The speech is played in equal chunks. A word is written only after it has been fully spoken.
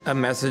A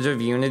message of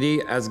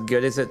unity, as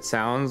good as it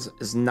sounds,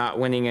 is not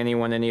winning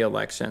anyone any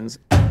elections.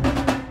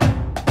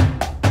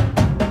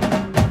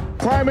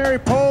 Primary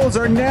polls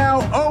are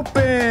now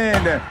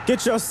open.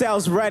 Get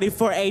yourselves ready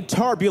for a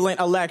turbulent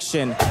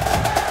election.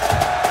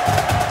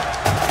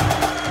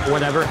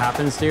 Whatever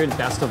happens, dude,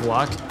 best of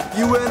luck.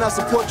 You win, I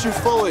support you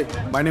fully.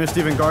 My name is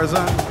Steven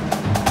Garza,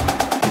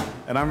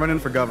 and I'm running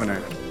for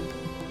governor.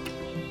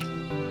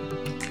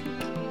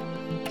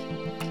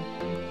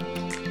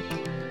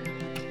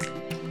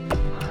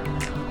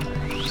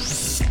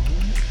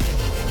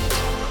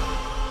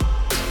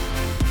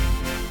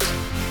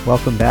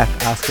 Welcome back,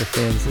 Oscar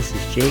fans. This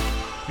is Jake.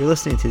 You're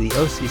listening to the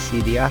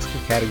OCC, the Oscar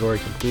Category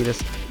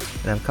Completist,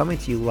 and I'm coming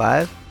to you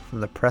live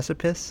from the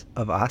precipice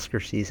of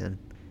Oscar season.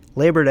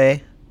 Labor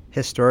Day,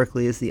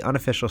 historically, is the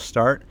unofficial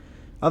start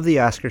of the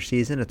Oscar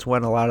season. It's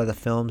when a lot of the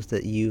films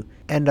that you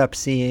end up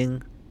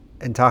seeing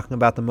and talking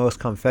about the most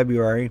come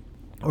February,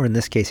 or in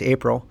this case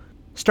April,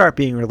 start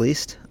being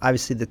released.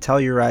 Obviously, the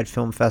Telluride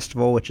Film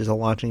Festival, which is a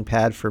launching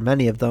pad for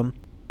many of them,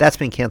 that's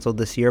been canceled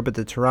this year, but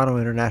the Toronto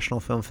International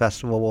Film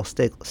Festival will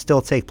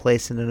still take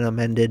place in an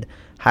amended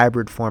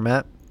hybrid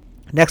format.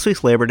 Next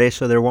week's Labor Day,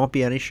 so there won't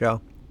be any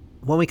show.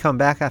 When we come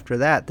back after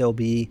that, there'll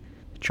be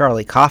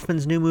Charlie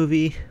Kaufman's new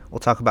movie. We'll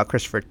talk about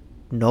Christopher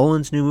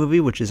Nolan's new movie,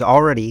 which has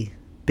already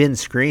been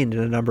screened in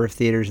a number of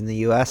theaters in the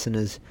U.S. and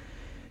is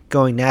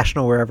going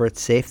national wherever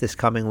it's safe this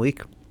coming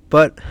week.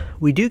 But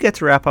we do get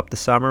to wrap up the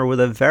summer with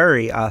a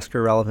very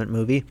Oscar-relevant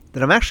movie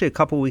that I'm actually a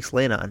couple weeks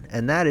late on,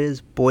 and that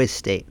is Boys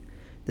State.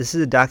 This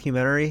is a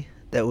documentary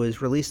that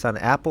was released on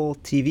Apple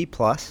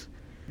TV+.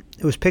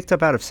 It was picked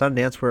up out of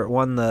Sundance, where it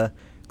won the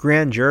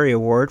Grand Jury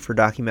Award for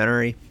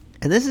documentary.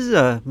 And this is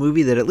a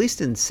movie that, at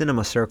least in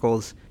cinema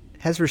circles,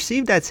 has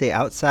received, I'd say,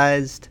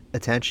 outsized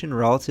attention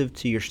relative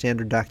to your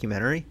standard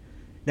documentary.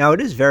 Now,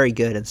 it is very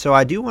good, and so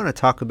I do want to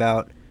talk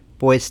about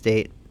Boys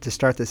State to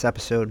start this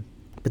episode.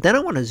 But then I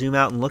want to zoom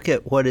out and look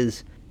at what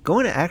is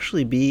going to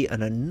actually be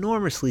an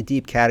enormously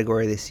deep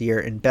category this year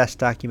in Best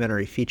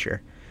Documentary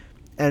Feature.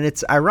 And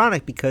it's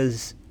ironic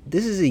because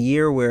this is a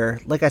year where,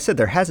 like I said,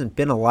 there hasn't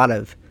been a lot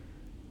of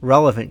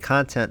relevant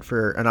content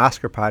for an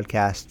Oscar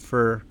podcast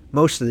for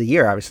most of the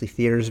year. Obviously,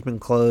 theaters have been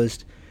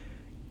closed.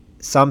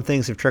 Some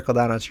things have trickled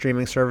out on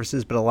streaming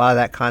services, but a lot of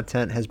that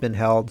content has been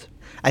held.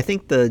 I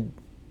think the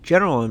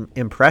general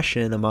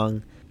impression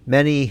among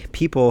many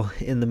people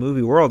in the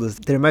movie world is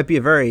that it might be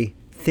a very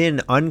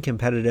thin,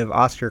 uncompetitive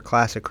Oscar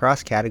class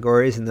across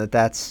categories, and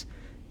that's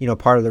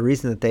part of the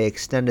reason that they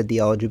extended the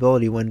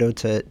eligibility window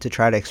to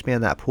try to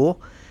expand that pool.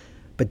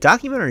 But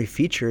documentary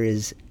feature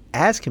is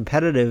as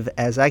competitive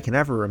as I can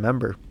ever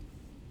remember.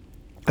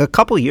 A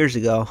couple years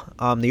ago,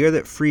 the year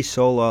that Free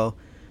Solo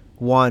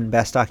won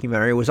Best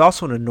Documentary was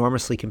also an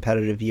enormously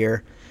competitive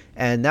year.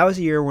 And that was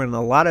a year when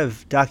a lot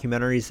of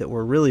documentaries that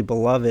were really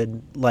beloved,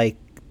 like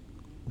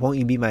Won't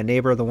You Be My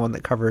Neighbor, the one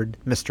that covered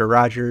Mr.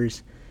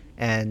 Rogers,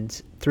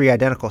 and Three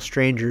Identical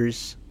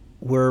Strangers,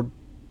 were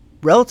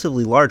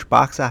relatively large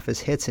box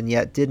office hits and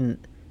yet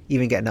didn't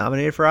even get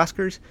nominated for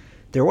Oscars.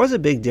 There was a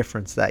big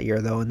difference that year,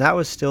 though, and that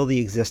was still the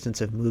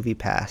existence of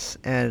MoviePass,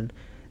 and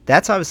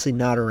that's obviously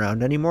not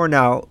around anymore.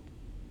 Now,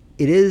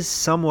 it is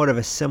somewhat of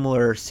a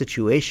similar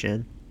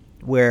situation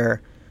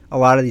where a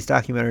lot of these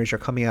documentaries are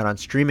coming out on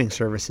streaming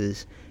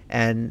services,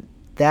 and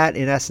that,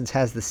 in essence,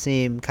 has the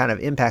same kind of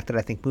impact that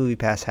I think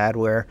MoviePass had,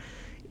 where,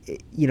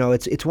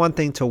 it's one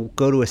thing to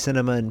go to a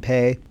cinema and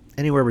pay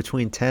anywhere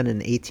between $10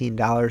 and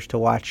 $18 to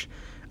watch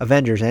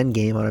Avengers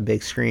Endgame on a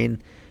big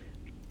screen.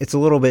 It's a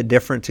little bit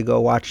different to go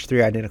watch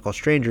Three Identical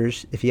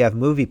Strangers. If you have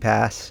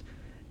MoviePass,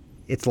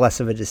 it's less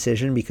of a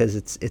decision because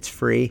it's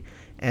free,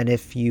 and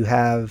if you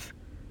have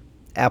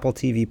Apple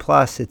TV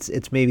Plus,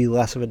 it's maybe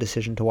less of a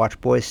decision to watch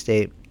Boys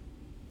State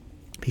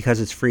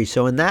because it's free.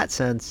 So in that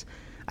sense,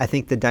 I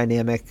think the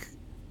dynamic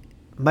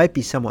might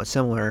be somewhat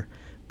similar,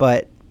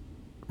 but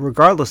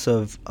regardless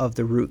of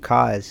the root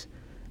cause,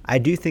 I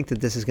do think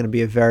that this is going to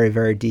be a very,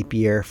 very deep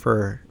year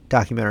for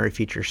documentary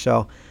feature.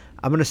 So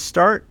I'm going to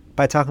start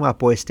by talking about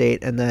Boys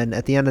State, and then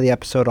at the end of the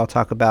episode I'll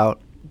talk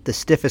about the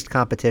stiffest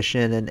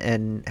competition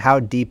and how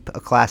deep a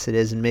class it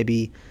is, and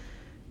maybe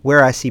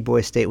where I see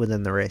Boys State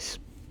within the race.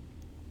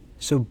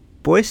 So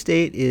Boys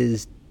State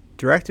is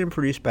directed and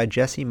produced by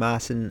Jesse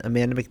Moss and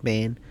Amanda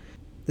McBain.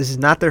 This is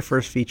not their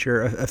first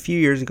feature. A few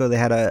years ago they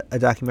had a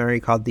documentary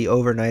called The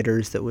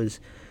Overnighters that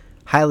was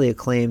highly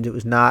acclaimed. It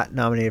was not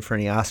nominated for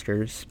any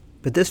Oscars.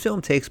 But this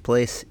film takes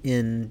place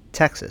in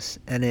Texas,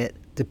 and it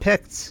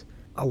depicts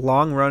a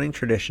long-running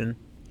tradition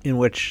in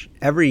which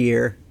every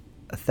year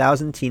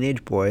 1,000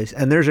 teenage boys,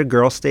 and there's a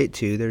girl state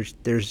too,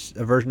 there's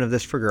a version of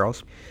this for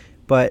girls,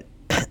 but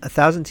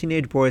 1,000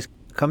 teenage boys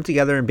come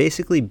together and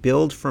basically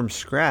build from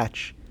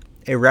scratch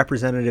a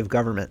representative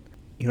government.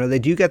 They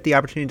do get the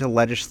opportunity to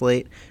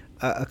legislate.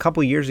 A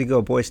couple years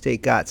ago, Boys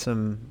State got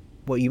some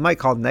what you might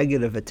call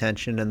negative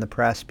attention in the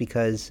press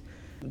because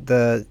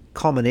the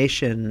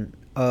culmination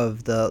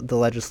of the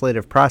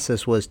legislative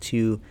process was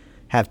to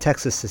have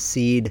Texas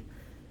secede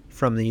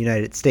from the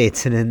United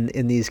States, and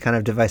in these kind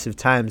of divisive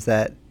times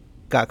that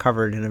got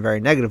covered in a very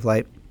negative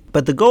light.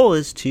 But the goal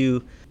is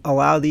to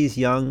allow these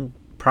young,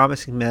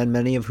 promising men,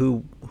 many of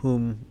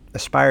whom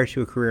aspire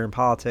to a career in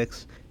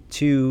politics,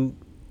 to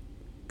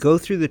go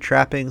through the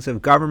trappings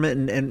of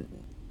government and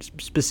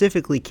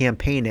specifically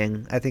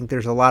campaigning. I think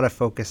there's a lot of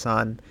focus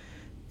on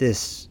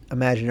this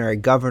imaginary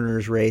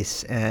governor's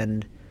race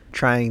and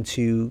trying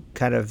to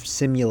kind of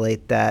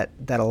simulate that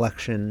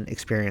election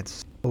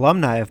experience.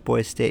 Alumni of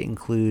Boys State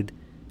include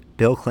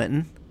Bill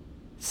Clinton,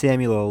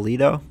 Samuel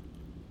Alito,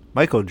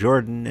 Michael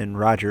Jordan, and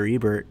Roger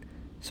Ebert.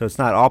 So it's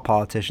not all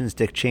politicians.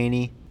 Dick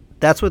Cheney.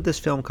 That's what this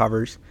film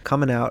covers.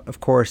 Coming out, of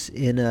course,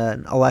 in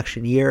an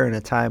election year and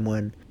a time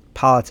when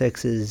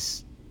politics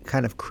is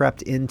kind of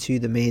crept into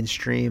the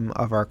mainstream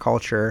of our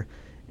culture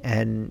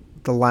and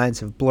the lines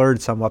have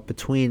blurred somewhat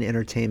between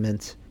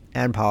entertainment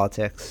and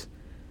politics.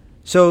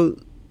 So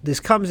this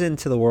comes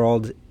into the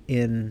world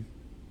in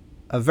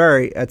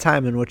a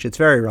time in which it's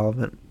very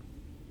relevant.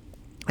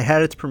 It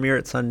had its premiere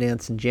at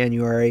Sundance in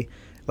January.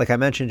 Like I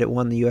mentioned, it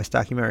won the U.S.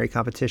 Documentary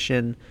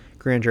Competition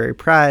Grand Jury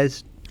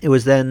Prize. It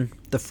was then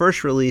the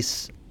first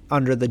release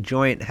under the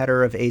joint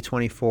header of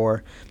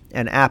A24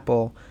 and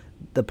Apple,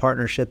 the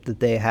partnership that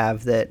they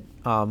have that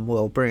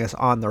will bring us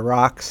On the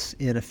Rocks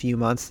in a few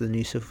months, the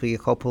new Sofia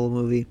Coppola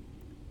movie.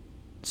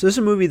 So this is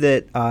a movie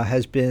that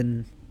has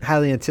been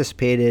highly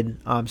anticipated,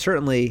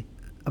 certainly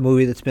a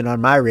movie that's been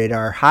on my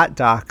radar. Hot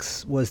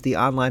Docs was the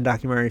online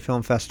documentary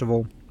film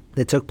festival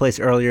that took place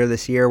earlier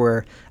this year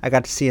where I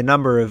got to see a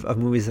number of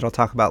movies that I'll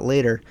talk about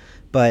later.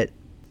 But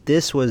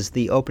this was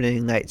the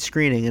opening night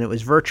screening, and it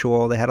was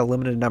virtual. They had a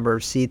limited number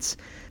of seats.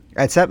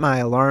 I'd set my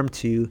alarm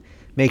to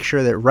make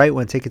sure that right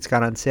when tickets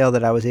got on sale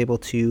that I was able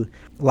to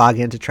log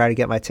in to try to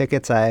get my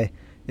tickets.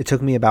 It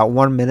took me about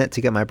 1 minute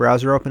to get my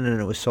browser open, and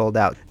it was sold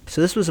out.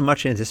 So this was a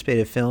much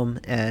anticipated film,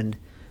 and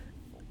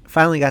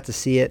finally got to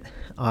see it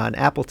on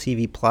Apple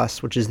TV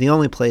Plus, which is the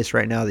only place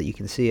right now that you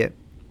can see it.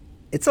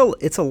 It's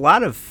a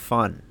lot of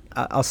fun.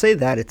 I'll say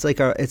that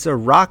it's a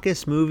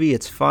raucous movie.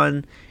 It's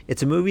fun.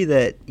 It's a movie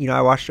that,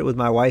 I watched it with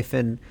my wife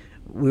and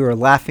we were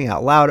laughing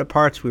out loud at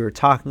parts. We were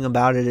talking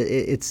about it.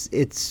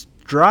 It's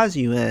draws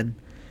you in,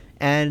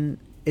 and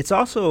it's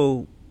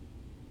also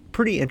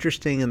pretty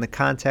interesting in the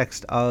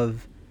context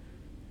of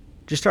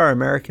just our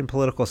American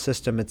political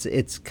system.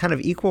 It's kind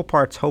of equal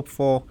parts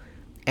hopeful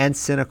and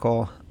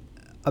cynical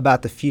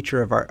about the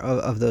future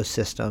of those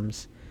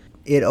systems.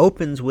 It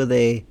opens with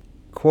a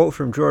quote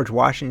from George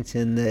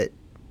Washington that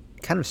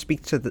kind of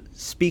speaks to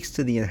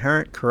the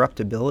inherent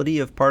corruptibility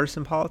of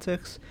partisan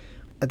politics.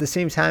 At the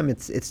same time,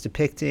 it's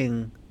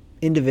depicting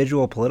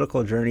individual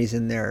political journeys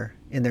in their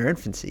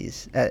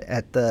infancies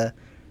at the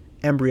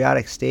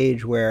embryonic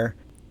stage where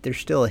there's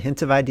still a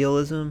hint of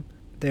idealism.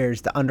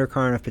 There's the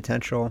undercurrent of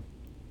potential.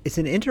 It's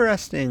an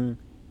interesting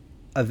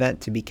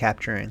event to be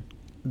capturing.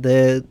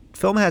 The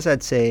film has,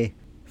 I'd say,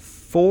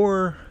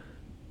 4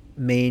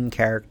 main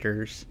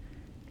characters,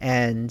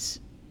 and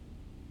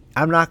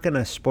I'm not going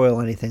to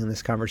spoil anything in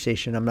this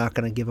conversation. I'm not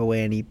going to give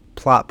away any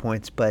plot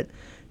points, but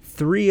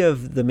 3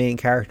 of the main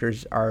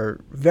characters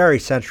are very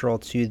central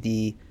to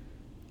the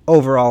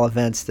overall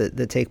events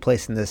that take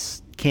place in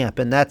this camp.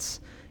 And that's,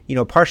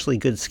 partially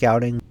good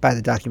scouting by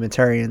the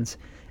documentarians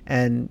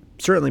and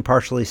certainly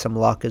partially some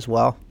luck as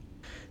well.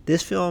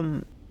 This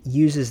film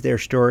uses their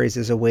stories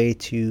as a way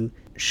to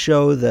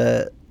show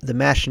the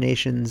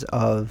machinations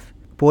of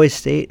Boys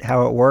State,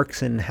 how it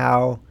works, and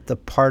how the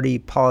party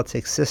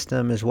politics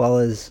system, as well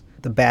as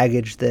the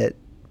baggage that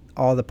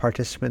all the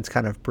participants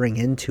kind of bring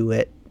into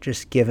it,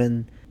 just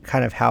given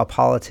kind of how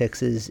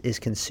politics is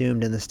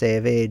consumed in this day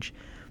of age,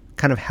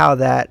 kind of how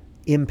that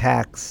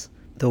impacts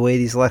the way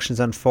these elections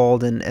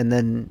unfold, and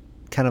then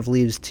kind of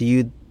leaves to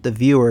you, the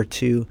viewer,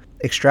 to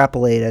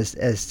extrapolate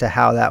as to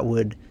how that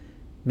would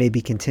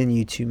maybe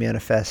continue to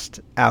manifest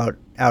out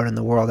in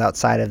the world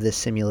outside of this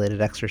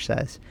simulated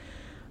exercise.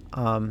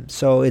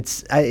 So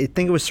I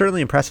think it was certainly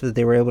impressive that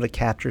they were able to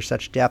capture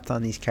such depth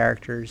on these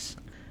characters.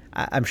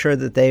 I'm sure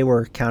that they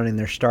were counting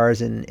their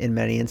stars in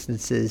many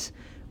instances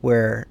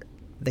where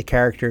the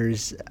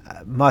characters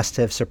must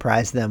have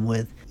surprised them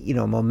with,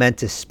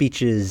 momentous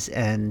speeches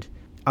and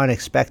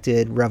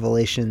unexpected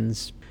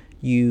revelations.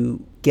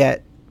 You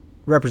get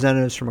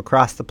representatives from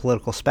across the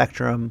political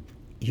spectrum.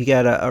 You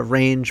get a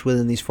range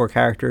within these 4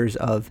 characters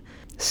of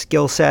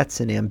skill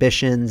sets and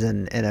ambitions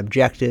and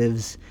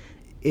objectives.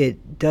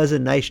 It does a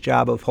nice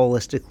job of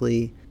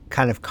holistically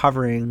kind of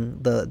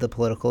covering the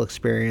political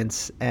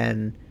experience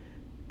and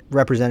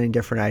representing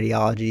different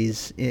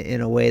ideologies in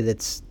a way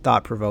that's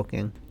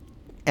thought-provoking.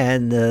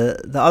 And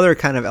the other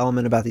kind of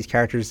element about these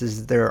characters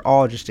is they're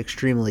all just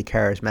extremely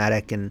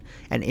charismatic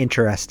and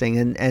interesting.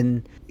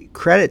 And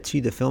credit to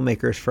the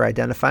filmmakers for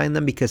identifying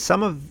them, because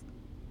some of,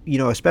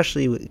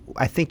 especially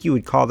I think you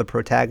would call the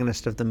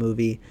protagonist of the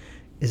movie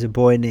is a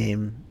boy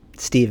named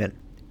Steven.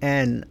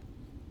 And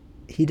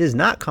he does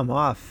not come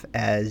off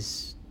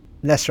as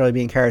necessarily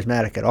being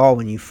charismatic at all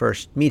when you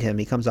first meet him.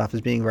 He comes off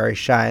as being very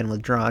shy and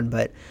withdrawn,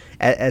 but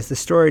as the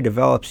story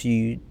develops,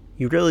 you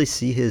really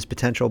see his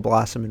potential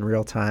blossom in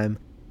real time.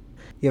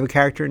 You have a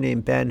character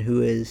named Ben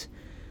who is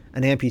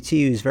an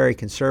amputee who's very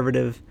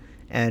conservative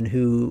and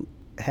who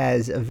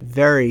has a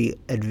very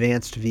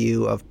advanced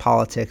view of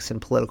politics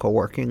and political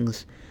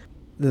workings.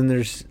 Then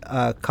there's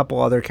a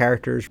couple other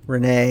characters,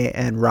 Renee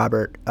and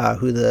Robert,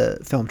 who the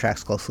film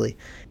tracks closely.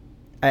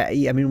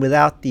 I mean,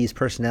 without these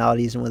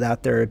personalities and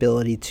without their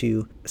ability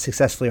to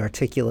successfully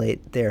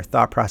articulate their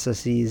thought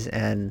processes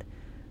and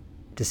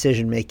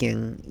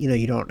decision-making,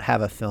 you don't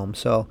have a film.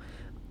 So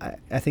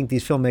I think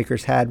these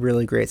filmmakers had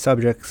really great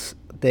subjects.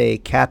 They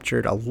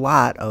captured a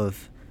lot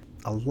of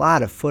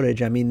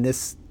footage. I mean,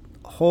 this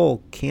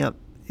whole camp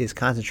is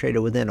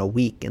concentrated within a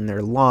week, and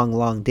they're long,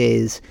 long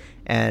days,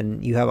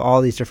 and you have all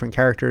these different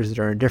characters that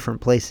are in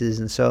different places,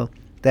 and so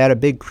they had a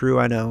big crew,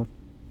 I know,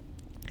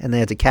 and they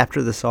had to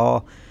capture this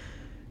all,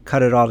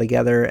 cut it all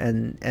together,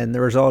 and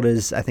the result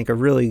is, I think, a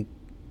really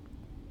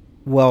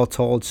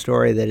well-told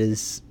story that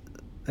is,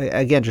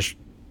 again, just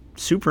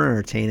super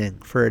entertaining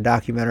for a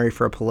documentary,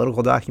 for a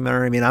political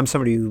documentary. I mean, I'm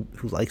somebody who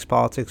likes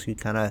politics, who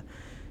kind of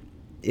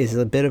is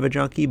a bit of a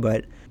junkie,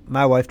 but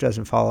my wife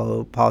doesn't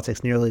follow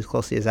politics nearly as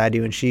closely as I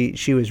do, and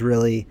she was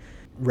really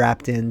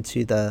wrapped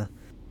into the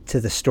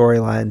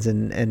storylines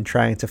and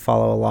trying to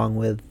follow along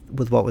with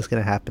what was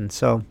going to happen.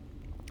 So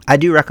I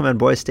do recommend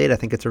Boys State. I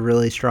think it's a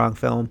really strong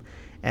film,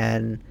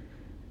 and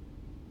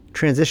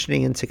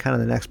transitioning into kind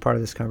of the next part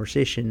of this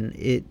conversation,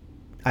 it,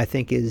 I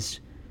think, is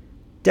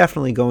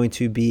definitely going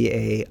to be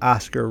a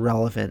Oscar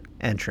relevant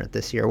entrant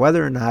this year.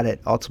 Whether or not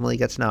it ultimately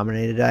gets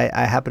nominated,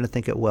 I happen to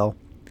think it will,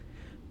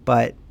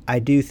 but I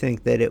do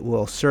think that it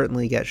will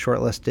certainly get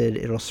shortlisted.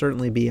 It'll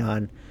certainly be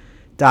on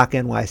Doc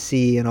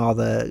NYC and all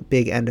the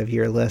big end of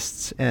year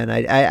lists, and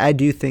I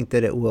do think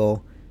that it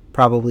will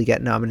probably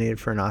get nominated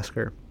for an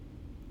Oscar.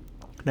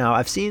 Now,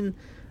 I've seen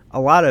a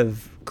lot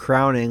of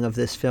crowning of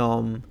this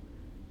film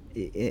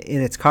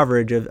in its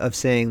coverage of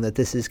saying that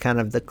this is kind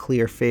of the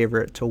clear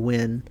favorite to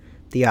win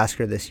the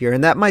Oscar this year,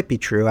 and that might be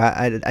true.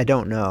 I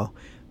don't know,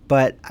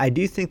 but I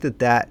do think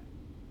that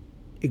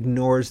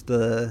ignores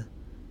the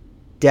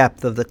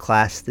depth of the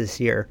class this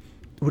year,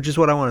 which is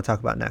what I want to talk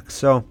about next.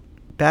 So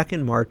back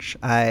in March,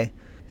 I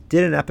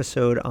did an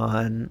episode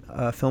on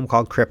a film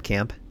called Crip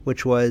Camp,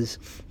 which was,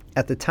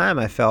 at the time,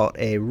 I felt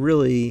a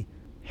really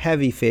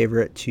heavy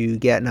favorite to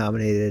get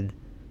nominated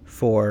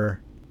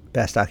for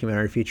Best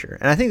Documentary Feature.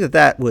 And I think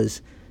that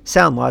was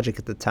sound logic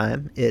at the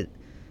time. It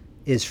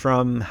is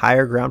from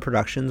Higher Ground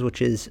Productions,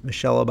 which is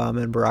Michelle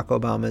Obama and Barack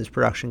Obama's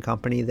production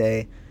company.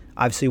 They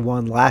obviously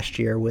won last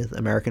year with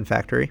American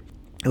Factory.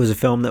 It was a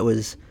film that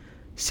was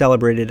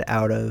celebrated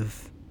out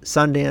of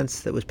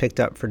Sundance, that was picked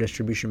up for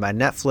distribution by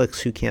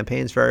Netflix, who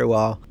campaigns very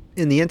well.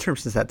 In the interim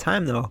since that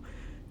time, though,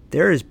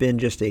 there has been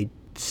just a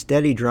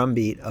steady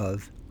drumbeat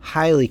of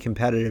highly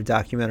competitive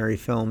documentary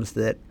films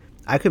that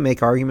I could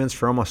make arguments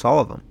for almost all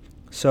of them.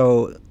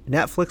 So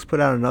Netflix put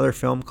out another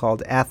film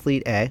called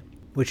Athlete A,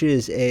 which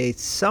is a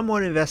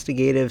somewhat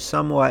investigative,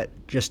 somewhat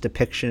just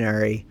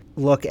depictionary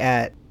look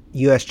at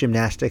U.S.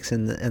 gymnastics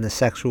and the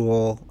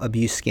sexual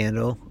abuse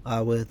scandal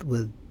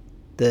with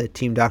the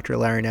team Dr.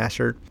 Larry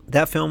Nassar.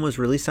 That film was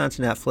released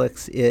onto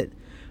Netflix. It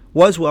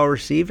was well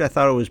received. I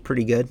thought it was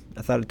pretty good.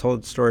 I thought it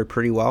told the story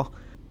pretty well.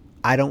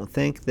 I don't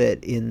think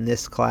that in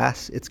this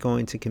class it's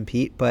going to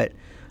compete, but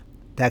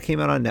that came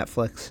out on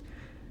Netflix.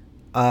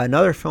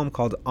 Another film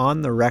called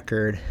On the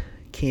Record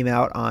came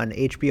out on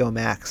HBO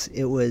Max.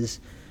 It was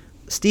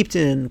steeped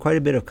in quite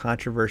a bit of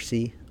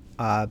controversy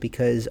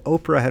because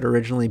Oprah had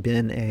originally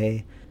been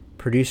a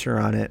producer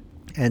on it,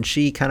 and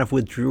she kind of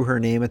withdrew her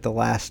name at the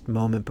last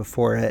moment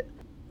before it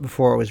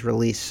was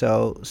released.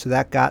 So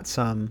that got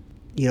some,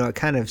 it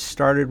kind of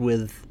started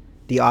with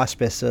the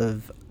auspice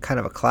of kind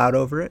of a cloud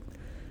over it,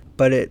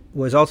 but it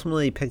was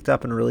ultimately picked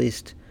up and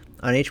released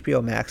on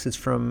HBO Max. It's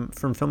from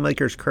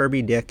filmmakers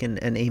Kirby Dick and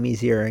Amy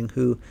Ziering,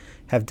 who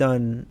have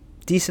done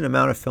decent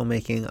amount of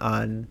filmmaking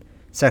on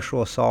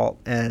sexual assault,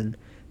 and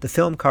the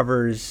film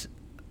covers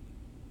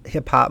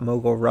hip-hop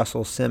mogul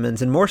Russell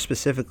Simmons, and more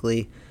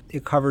specifically,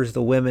 it covers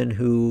the women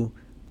who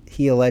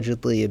he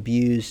allegedly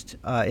abused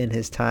in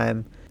his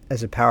time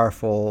as a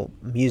powerful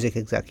music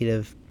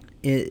executive.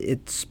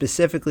 It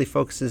specifically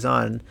focuses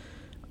on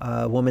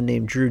a woman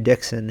named Drew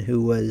Dixon,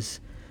 who was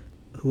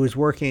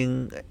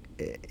working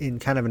in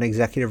kind of an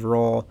executive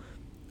role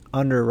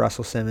under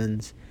Russell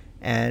Simmons,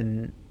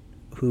 and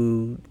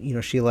who,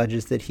 she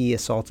alleges that he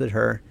assaulted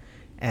her.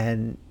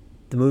 And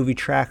the movie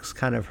tracks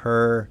kind of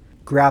her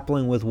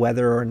grappling with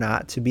whether or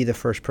not to be the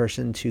first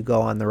person to go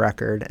on the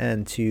record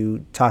and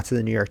to talk to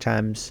the New York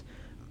Times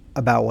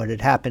about what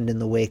had happened in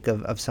the wake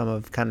of some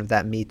of kind of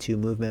that Me Too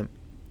movement.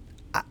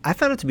 I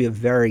found it to be a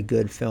very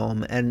good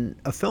film, and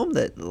a film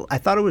that I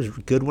thought it was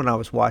good when I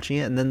was watching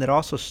it, and then that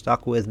also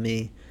stuck with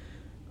me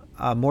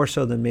more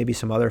so than maybe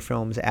some other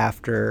films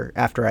after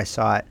I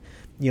saw it.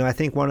 I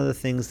think one of the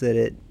things that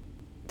it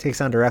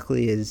takes on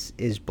directly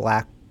is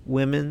black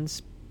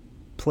women's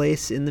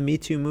place in the Me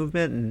Too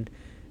movement, and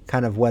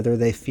kind of whether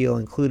they feel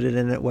included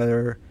in it,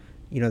 whether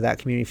that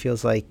community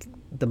feels like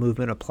the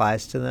movement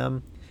applies to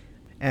them.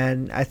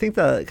 And I think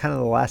the kind of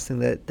the last thing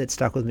that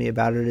stuck with me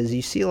about it is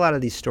you see a lot of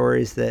these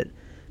stories that,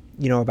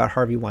 about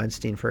Harvey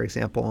Weinstein, for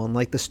example, and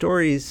like the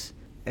stories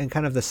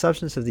kind of the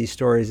substance of these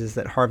stories is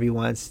that Harvey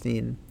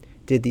Weinstein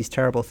did these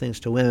terrible things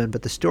to women,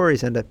 but the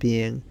stories end up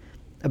being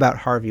about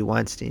Harvey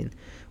Weinstein,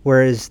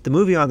 whereas the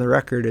movie On the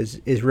Record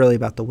is really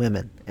about the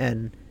women.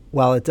 And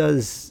while it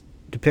does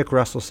depict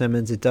Russell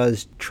Simmons, it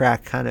does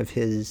track kind of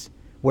his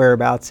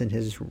whereabouts and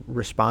his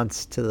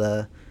response to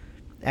the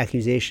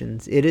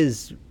accusations. It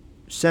is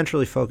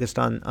centrally focused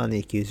on the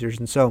accusers.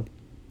 And so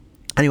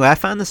anyway, I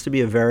found this to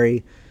be a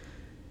very,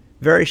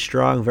 very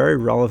strong, very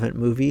relevant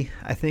movie.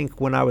 I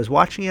think when I was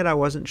watching it, I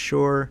wasn't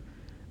sure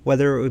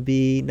whether it would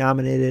be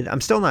nominated. I'm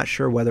still not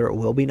sure whether it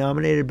will be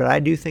nominated, but I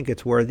do think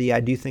it's worthy.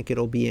 I do think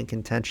it'll be in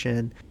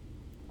contention.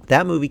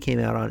 That movie came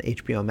out on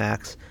HBO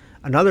Max.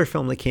 Another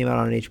film that came out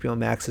on HBO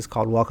Max is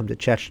called Welcome to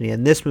Chechnya,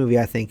 and this movie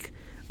I think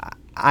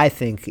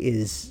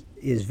is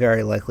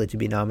very likely to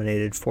be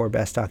nominated for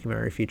Best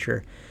Documentary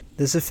Feature.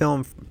 This is a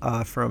film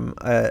from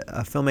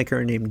a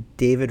filmmaker named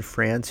David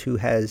France, who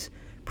has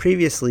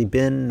previously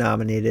been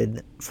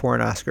nominated for an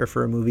Oscar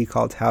for a movie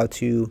called How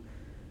to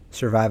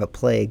Survive a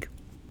Plague.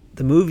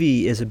 The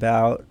movie is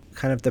about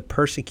kind of the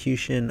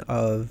persecution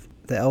of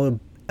the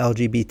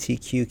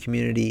LGBTQ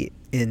community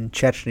in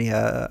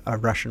Chechnya, a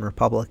Russian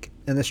republic.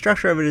 And the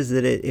structure of it is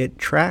that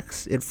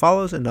it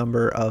follows a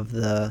number of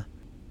the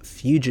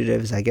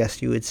fugitives, I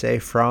guess you would say,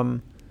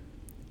 from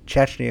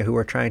Chechnya who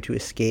are trying to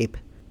escape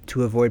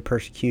to avoid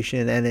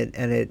persecution. And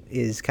it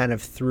is kind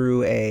of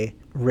through a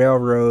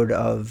railroad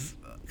of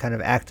kind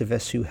of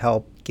activists who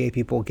help gay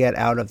people get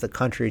out of the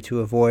country to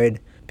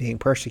avoid being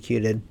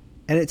persecuted.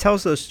 And it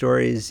tells those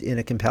stories in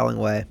a compelling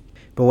way.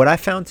 But what I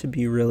found to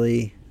be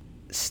really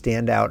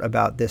stand out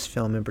about this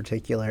film in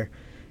particular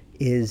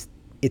is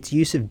its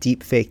use of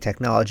deep fake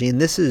technology.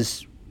 And this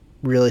is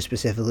really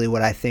specifically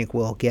what I think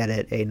will get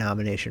it a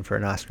nomination for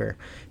an Oscar.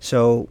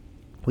 So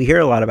we hear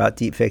a lot about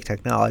deep fake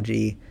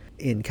technology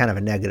in kind of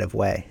a negative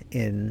way,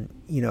 in,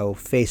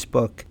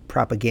 Facebook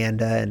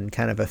propaganda and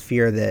kind of a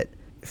fear that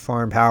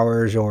foreign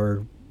powers,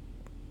 or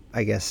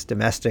I guess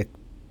domestic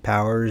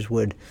powers,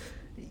 would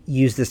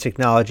use this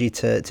technology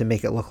to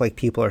make it look like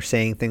people are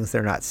saying things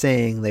they're not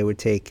saying. They would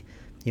take,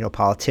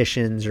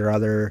 politicians or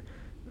other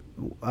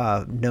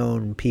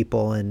known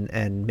people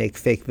and make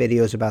fake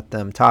videos about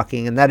them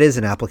talking. And that is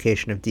an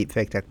application of deep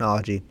fake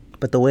technology.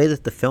 But the way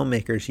that the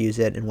filmmakers use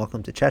it in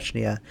Welcome to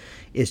Chechnya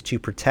is to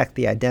protect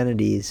the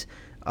identities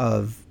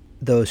of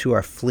those who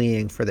are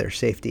fleeing for their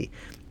safety.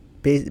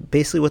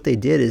 Basically what they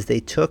did is they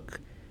took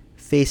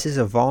faces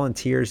of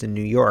volunteers in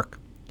New York,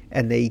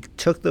 and they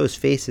took those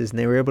faces and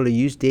they were able to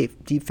use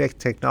deepfake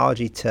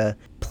technology to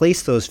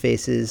place those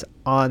faces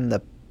on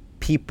the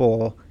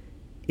people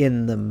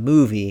in the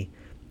movie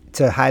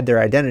to hide their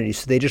identities.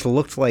 So they just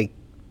looked like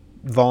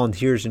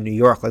volunteers in New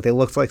York. Like, they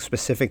looked like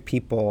specific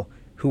people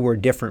who were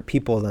different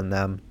people than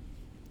them.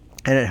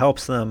 And it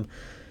helps them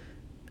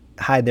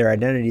hide their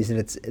identities. And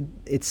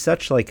it's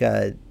such like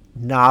a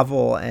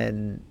novel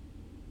and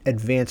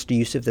advanced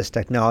use of this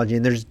technology.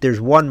 And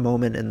there's one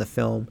moment in the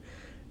film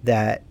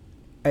that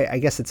I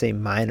guess it's a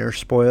minor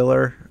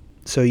spoiler,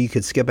 so you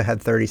could skip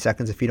ahead 30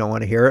 seconds if you don't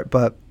want to hear it,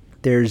 but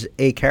there's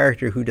a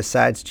character who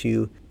decides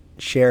to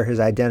share his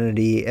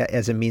identity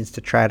as a means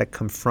to try to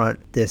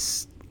confront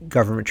this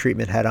government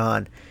treatment head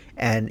on.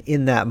 And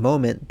in that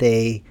moment,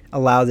 they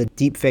allow the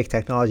deepfake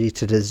technology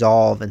to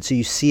dissolve. And so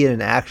you see it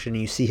in action.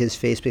 You see his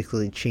face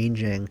basically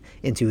changing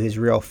into his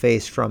real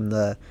face from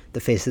the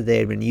face that they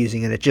had been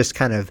using. And it just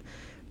kind of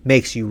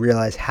makes you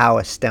realize how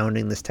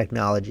astounding this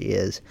technology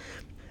is.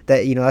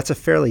 That, that's a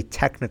fairly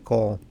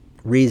technical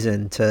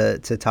reason to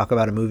talk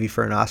about a movie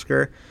for an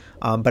Oscar.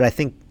 But I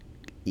think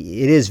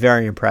it is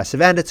very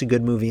impressive, and it's a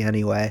good movie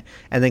anyway.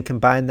 And then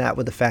combine that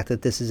with the fact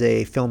that this is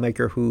a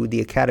filmmaker who the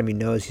Academy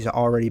knows he's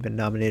already been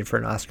nominated for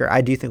an Oscar.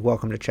 I do think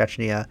Welcome to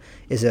Chechnya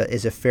is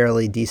a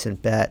fairly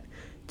decent bet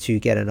to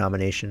get a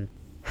nomination.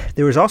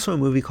 There was also a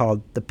movie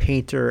called The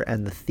Painter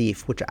and the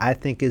Thief, which I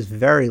think is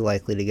very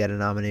likely to get a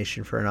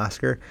nomination for an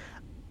Oscar.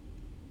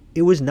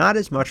 It was not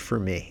as much for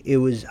me. It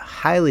was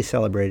highly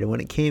celebrated.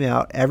 When it came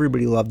out,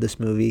 everybody loved this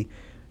movie.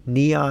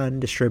 Neon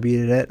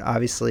distributed it.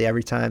 Obviously,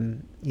 every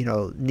time,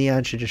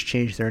 Neon should just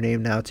change their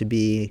name now to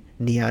be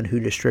Neon, who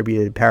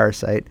distributed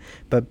Parasite.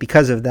 But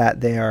because of that,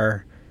 they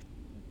are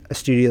a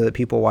studio that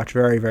people watch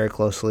very, very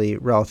closely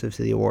relative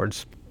to the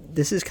awards.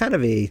 This is kind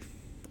of I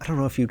don't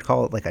know if you'd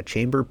call it like a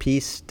chamber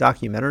piece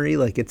documentary.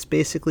 Like, it's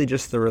basically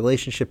just the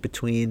relationship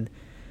between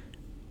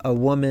a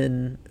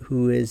woman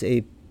who is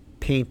a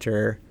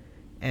painter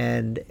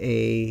and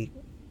a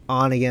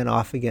on-again,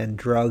 off-again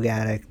drug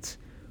addict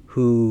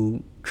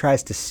who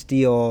tries to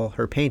steal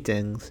her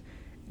paintings,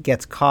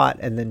 gets caught,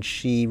 and then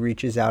she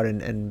reaches out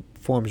and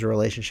forms a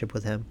relationship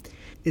with him.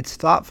 It's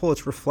thoughtful,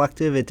 it's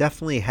reflective, it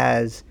definitely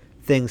has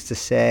things to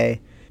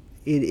say.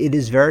 It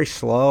is very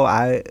slow.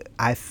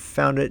 I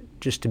found it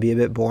just to be a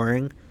bit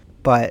boring,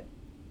 but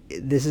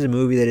this is a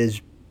movie that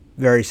is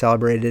very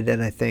celebrated,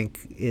 and I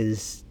think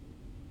is,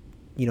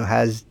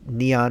 has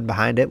Neon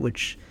behind it,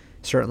 which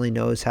certainly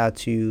knows how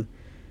to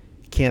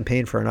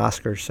campaign for an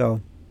Oscar.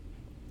 So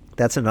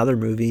that's another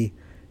movie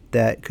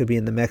that could be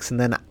in the mix. And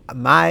then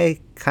my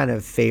kind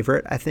of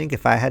favorite, I think,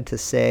 if I had to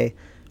say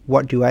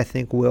what do I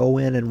think will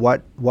win and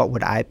what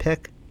would I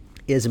pick,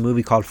 is a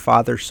movie called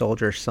Father,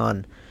 Soldier,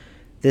 Son.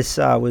 This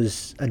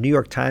was a New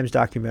York Times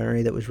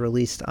documentary that was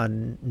released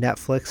on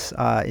Netflix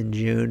in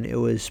June. It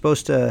was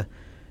supposed to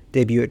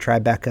debut at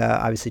Tribeca.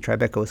 Obviously,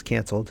 Tribeca was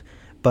canceled,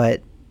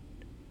 but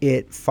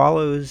it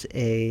follows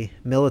a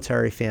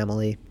military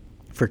family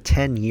for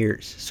 10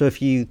 years. So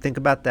if you think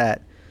about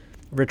that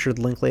Richard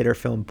Linklater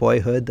film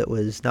Boyhood that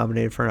was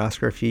nominated for an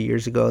Oscar a few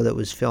years ago, that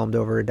was filmed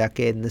over a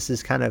decade, and this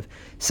is kind of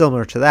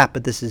similar to that,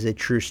 but this is a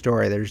true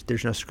story.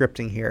 There's no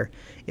scripting here.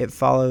 It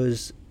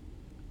follows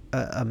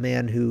a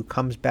man who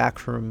comes back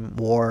from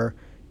war,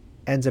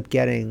 ends up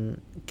getting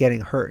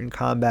hurt in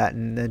combat,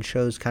 and then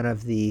shows kind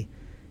of the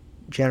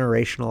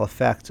generational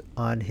effect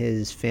on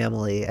his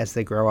family as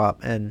they grow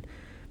up. And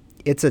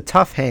it's a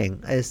tough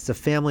hang. It's a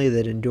family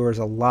that endures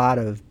a lot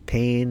of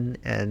pain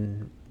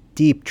and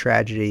deep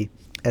tragedy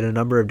at a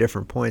number of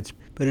different points,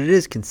 but it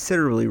is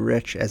considerably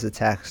rich as a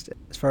text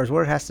as far as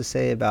what it has to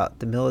say about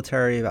the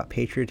military, about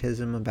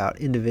patriotism, about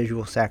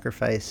individual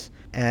sacrifice,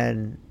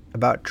 and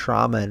about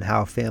trauma and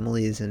how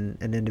families and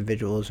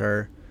individuals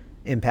are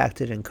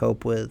impacted and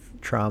cope with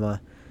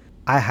trauma.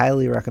 I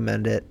highly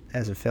recommend it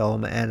as a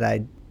film,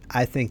 and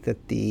I think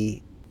that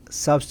the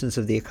substance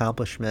of the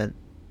accomplishment,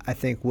 I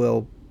think,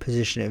 will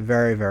position it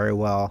very, very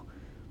well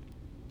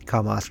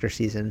come Oscar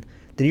season.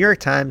 The New York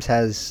Times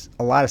has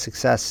a lot of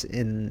success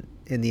in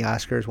the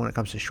Oscars when it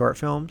comes to short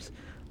films.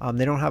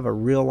 They don't have a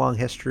real long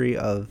history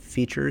of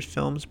features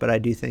films, but I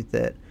do think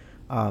that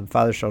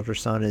Father, Soldier,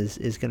 Son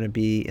is going to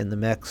be in the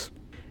mix.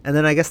 And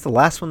then I guess the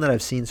last one that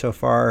I've seen so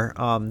far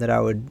that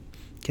I would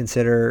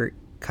consider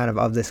kind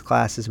of this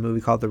class is a movie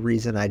called The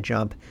Reason I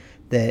Jump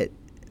that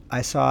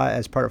I saw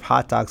as part of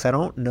Hot Docs. I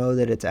don't know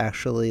that it's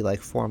actually like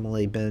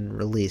formally been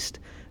released,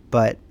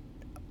 but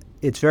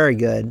it's very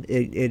good.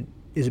 It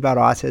is about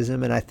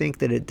autism, and I think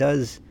that it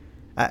does.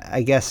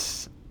 I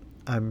guess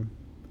I'm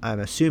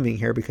assuming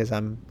here because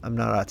I'm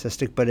not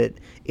autistic, but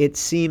it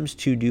seems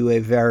to do a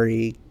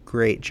very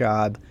great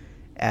job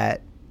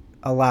at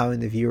allowing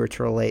the viewer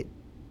to relate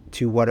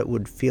to what it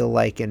would feel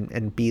like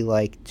and be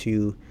like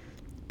to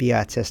be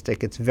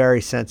autistic. It's very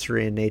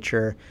sensory in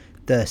nature.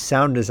 The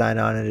sound design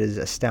on it is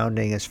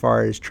astounding as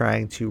far as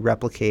trying to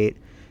replicate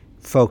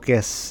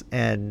focus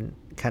and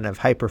kind of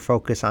hyper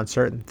focus on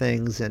certain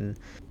things and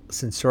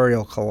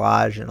sensorial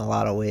collage in a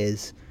lot of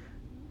ways.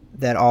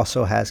 That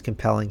also has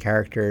compelling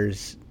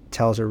characters,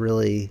 tells a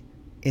really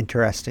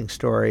interesting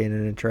story in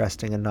an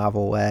interesting and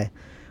novel way.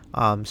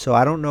 So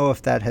I don't know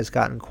if that has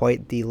gotten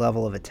quite the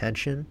level of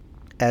attention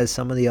as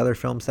some of the other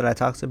films that I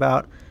talked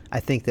about. I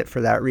think that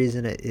for that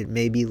reason, it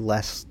may be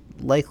less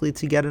likely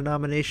to get a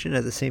nomination.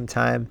 At the same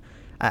time,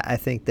 I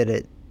think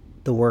that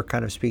the work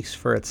kind of speaks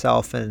for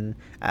itself. And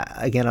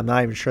again, I'm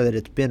not even sure that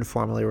it's been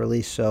formally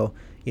released, so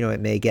it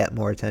may get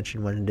more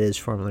attention when it is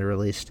formally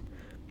released.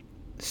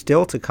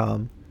 Still to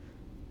come,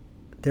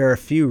 there are a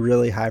few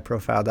really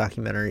high-profile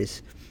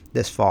documentaries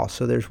this fall.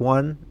 So there's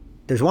one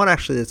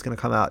actually that's going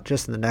to come out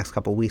just in the next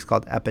couple of weeks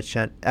called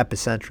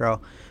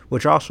Epicentro,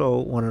 which also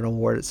won an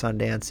award at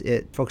Sundance.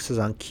 It focuses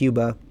on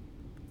Cuba.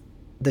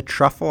 The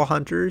Truffle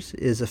Hunters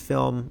is a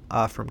film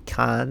from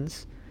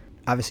Cannes.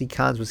 Obviously,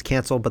 Cannes was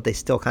canceled, but they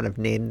still kind of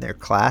named their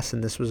class,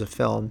 and this was a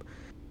film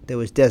that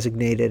was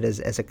designated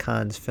as a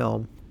Cannes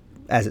film.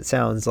 As it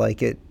sounds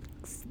like, it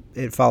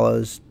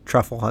follows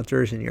truffle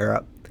hunters in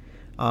Europe,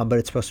 but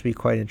it's supposed to be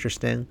quite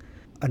interesting.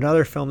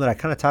 Another film that I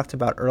kind of talked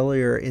about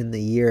earlier in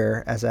the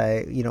year, as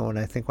when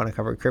I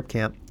covered Crip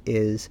Camp,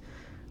 is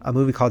a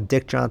movie called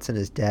Dick Johnson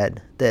is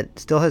Dead that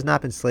still has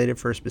not been slated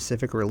for a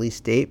specific release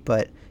date,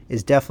 but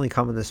is definitely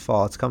coming this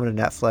fall. It's coming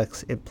to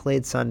Netflix. It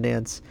played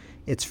Sundance.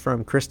 It's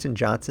from Kristen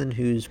Johnson,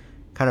 whose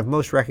kind of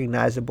most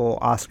recognizable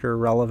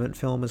Oscar-relevant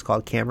film is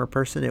called Camera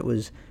Person. It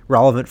was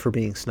relevant for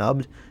being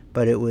snubbed,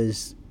 but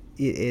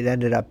it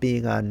ended up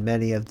being on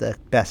many of the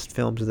best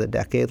films of the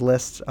decade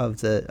lists of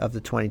the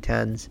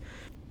 2010s.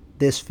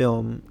 This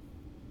film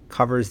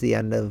covers the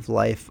end of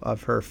life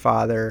of her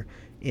father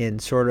in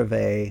sort of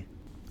a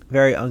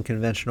very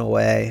unconventional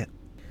way.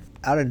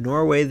 Out of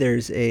Norway,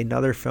 there's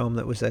another film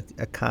that was a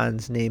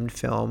Cannes named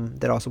film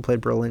that also played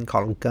Berlin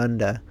called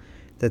Gunda.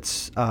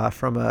 That's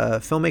from a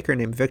filmmaker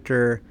named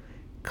Victor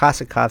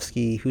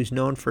Kossakovsky, who's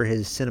known for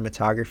his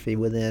cinematography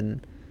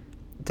within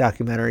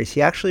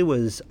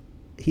documentaries.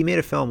 He made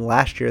a film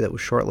last year that was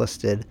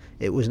shortlisted.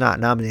 It was not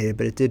nominated,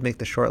 but it did make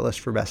the shortlist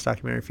for Best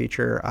Documentary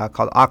Feature,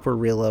 called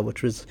Aquarela,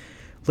 which was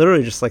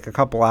literally just like a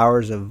couple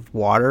hours of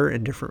water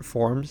in different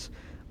forms.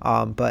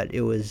 But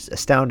it was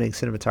astounding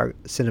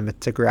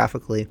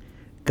cinematographically.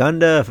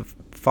 Gunda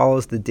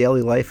follows the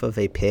daily life of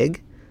a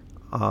pig,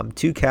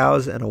 2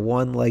 cows, and a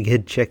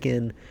one-legged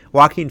chicken.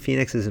 Joaquin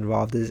Phoenix is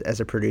involved as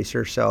a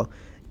producer, so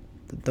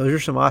those are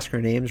some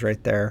Oscar names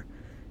right there.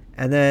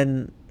 And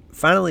then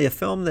finally, a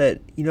film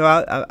that,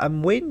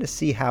 I'm waiting to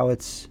see how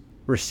it's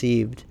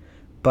received,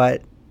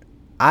 but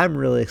I'm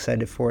really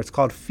excited for. It's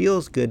called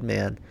Feels Good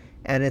Man,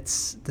 and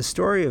it's the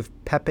story of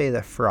Pepe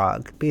the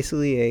Frog,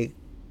 basically a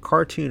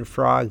cartoon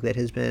frog that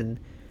has been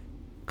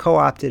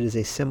co-opted as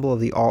a symbol of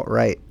the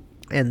alt-right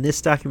And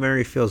this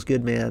documentary, Feels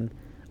Good Man,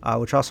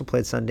 which also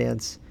played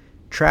Sundance,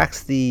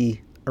 tracks the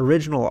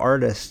original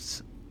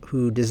artists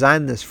who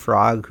designed this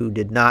frog, who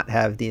did not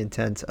have the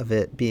intent of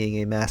it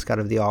being a mascot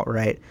of the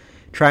alt-right,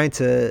 trying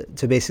to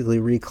basically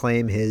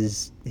reclaim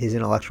his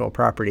intellectual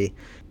property.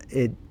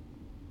 It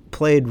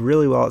played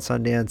really well at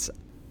Sundance.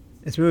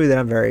 It's a movie that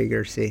I'm very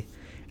eager to see.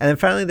 And then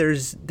finally,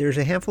 there's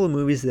a handful of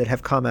movies that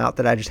have come out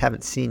that I just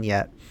haven't seen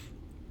yet.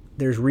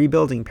 There's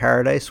Rebuilding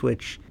Paradise,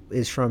 which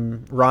is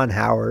from Ron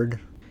Howard,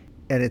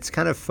 and it's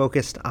kind of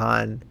focused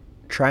on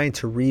trying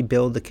to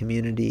rebuild the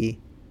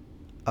community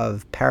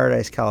of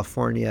Paradise,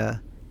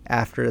 California,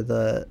 after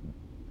the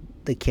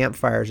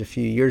campfires a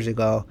few years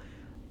ago.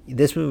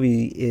 This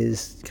movie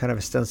is kind of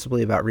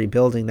ostensibly about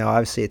rebuilding. Now,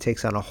 obviously, it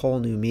takes on a whole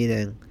new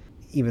meaning,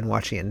 even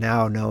watching it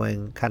now,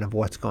 knowing kind of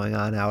what's going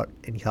on out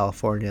in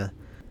California.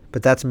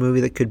 But that's a movie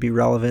that could be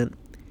relevant.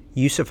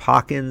 Yusuf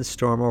Hawkins'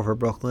 Storm Over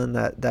Brooklyn,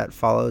 that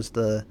follows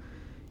the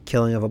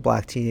killing of a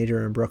black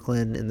teenager in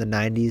Brooklyn in the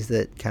 90s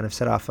that kind of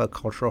set off a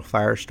cultural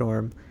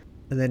firestorm.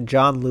 And then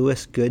John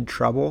Lewis' Good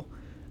Trouble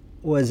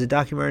was a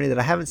documentary that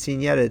I haven't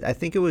seen yet. I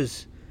think it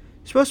was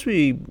supposed to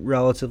be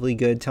relatively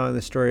good, telling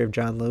the story of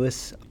John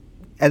Lewis.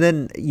 And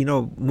then,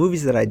 a movie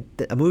that I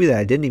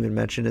didn't even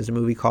mention is a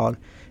movie called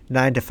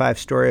 9 to 5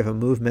 Story of a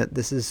Movement.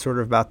 This is sort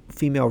of about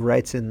female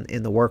rights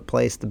in the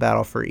workplace, the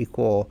battle for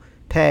equal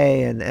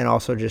pay and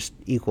also just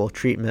equal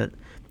treatment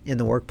in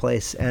the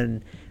workplace.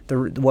 And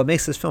what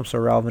makes this film so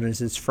relevant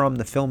is it's from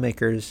the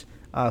filmmakers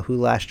who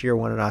last year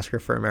won an Oscar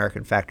for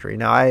American Factory.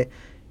 Now,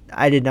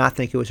 I did not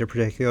think it was a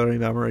particularly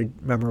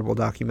memorable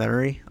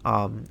documentary.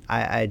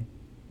 I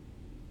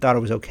thought it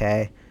was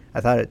okay. I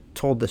thought it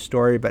told the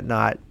story, but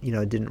not,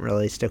 it didn't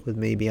really stick with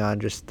me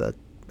beyond just the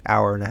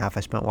hour and a half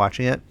I spent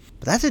watching it.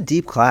 But that's a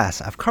deep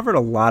class. I've covered a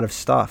lot of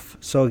stuff.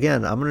 So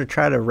again, I'm going to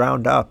try to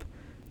round up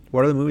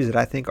what are the movies that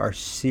I think are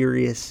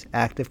serious,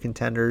 active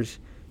contenders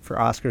for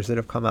Oscars that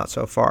have come out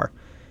so far.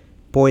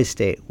 Boys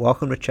State,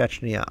 Welcome to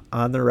Chechnya,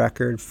 On the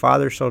Record,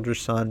 Father Soldier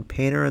Son,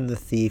 Painter and the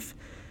Thief,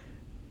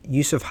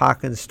 Yusuf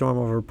Hawkins' Storm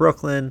Over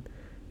Brooklyn,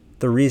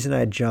 The Reason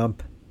I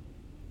Jump,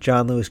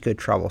 John Lewis' Good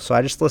Trouble. So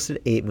I just listed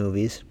 8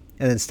 movies.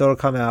 And then still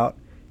to come out,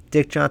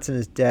 Dick Johnson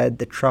is Dead,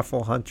 The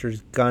Truffle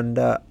Hunters,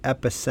 Gunda,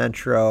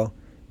 Epicentro,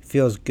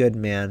 Feels Good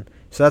Man.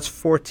 So that's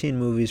 14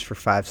 movies for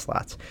 5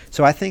 slots.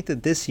 So I think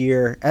that this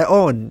year...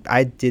 Oh, and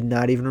I did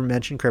not even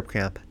mention Crip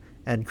Camp.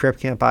 And Crip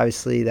Camp,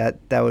 obviously, that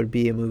would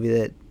be a movie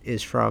that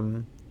is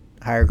from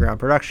Higher Ground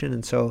Production.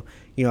 And so,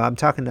 I'm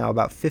talking now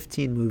about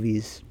 15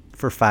 movies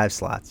for 5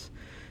 slots.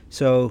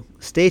 So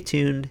stay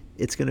tuned.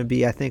 It's going to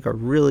be, I think, a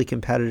really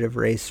competitive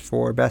race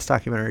for Best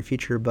Documentary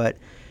Feature, but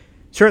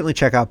certainly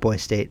check out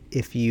Boys State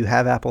if you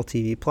have Apple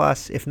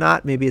TV+. If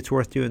not, maybe it's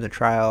worth doing the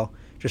trial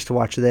just to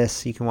watch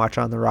this. You can watch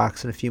On the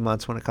Rocks in a few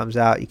months when it comes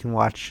out. You can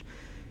watch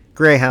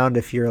Greyhound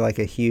if you're like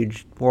a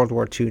huge World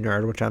War II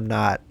nerd, which I'm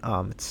not.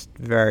 It's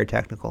very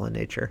technical in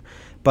nature.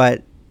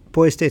 But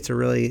Boys State's a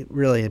really,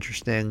 really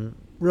interesting,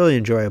 really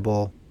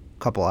enjoyable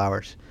couple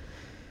hours.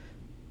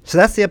 So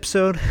that's the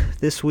episode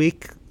this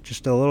week.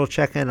 Just a little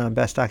check-in on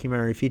Best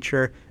Documentary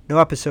Feature. No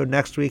episode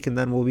next week, and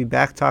then we'll be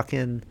back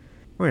talking...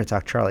 We're going to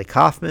talk Charlie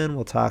Kaufman.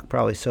 We'll talk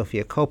probably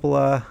Sofia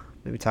Coppola.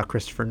 Maybe talk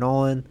Christopher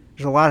Nolan.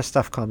 There's a lot of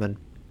stuff coming,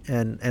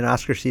 and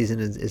Oscar season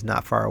is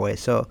not far away.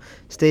 So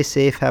stay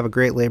safe. Have a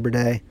great Labor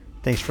Day.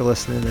 Thanks for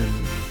listening,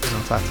 and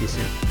I'll talk to you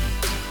soon.